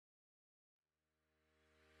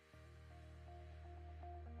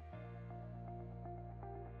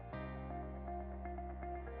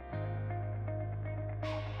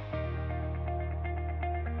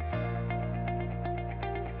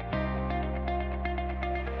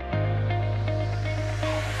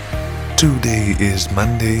Today is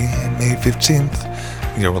Monday, May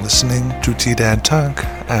 15th. You're listening to T-Dad Talk.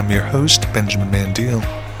 I'm your host, Benjamin Mandiel.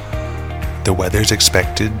 The weather's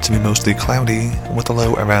expected to be mostly cloudy, with a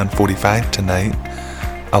low around 45 tonight,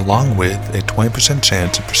 along with a 20%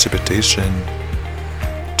 chance of precipitation.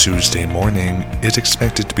 Tuesday morning is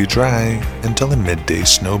expected to be dry until a midday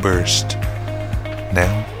snowburst.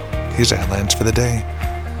 Now, here's the headlines for the day.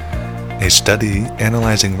 A study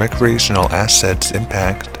analyzing recreational assets'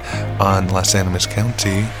 impact on Los Animas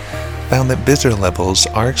County found that visitor levels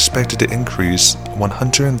are expected to increase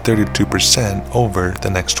 132% over the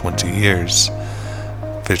next 20 years.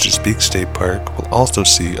 Fisher's Peak State Park will also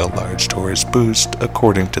see a large tourist boost,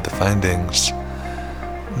 according to the findings.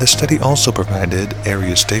 The study also provided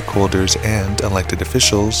area stakeholders and elected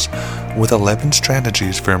officials with 11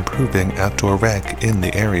 strategies for improving outdoor rec in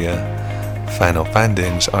the area. Final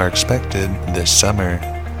findings are expected this summer.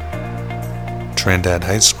 Trinidad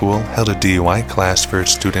High School held a DUI class for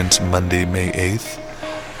its students Monday, May 8th.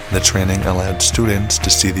 The training allowed students to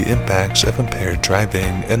see the impacts of impaired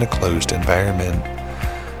driving in a closed environment.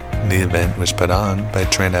 The event was put on by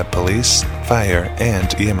Trinidad Police, Fire,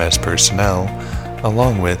 and EMS personnel,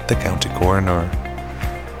 along with the county coroner.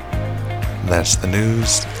 That's the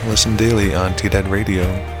news. Listen daily on T-Dad Radio,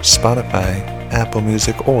 Spotify, Apple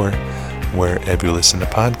Music, or wherever you listen to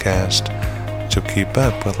podcasts to keep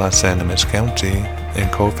up with Los Animas County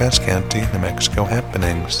and Colfax County, New Mexico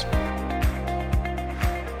happenings.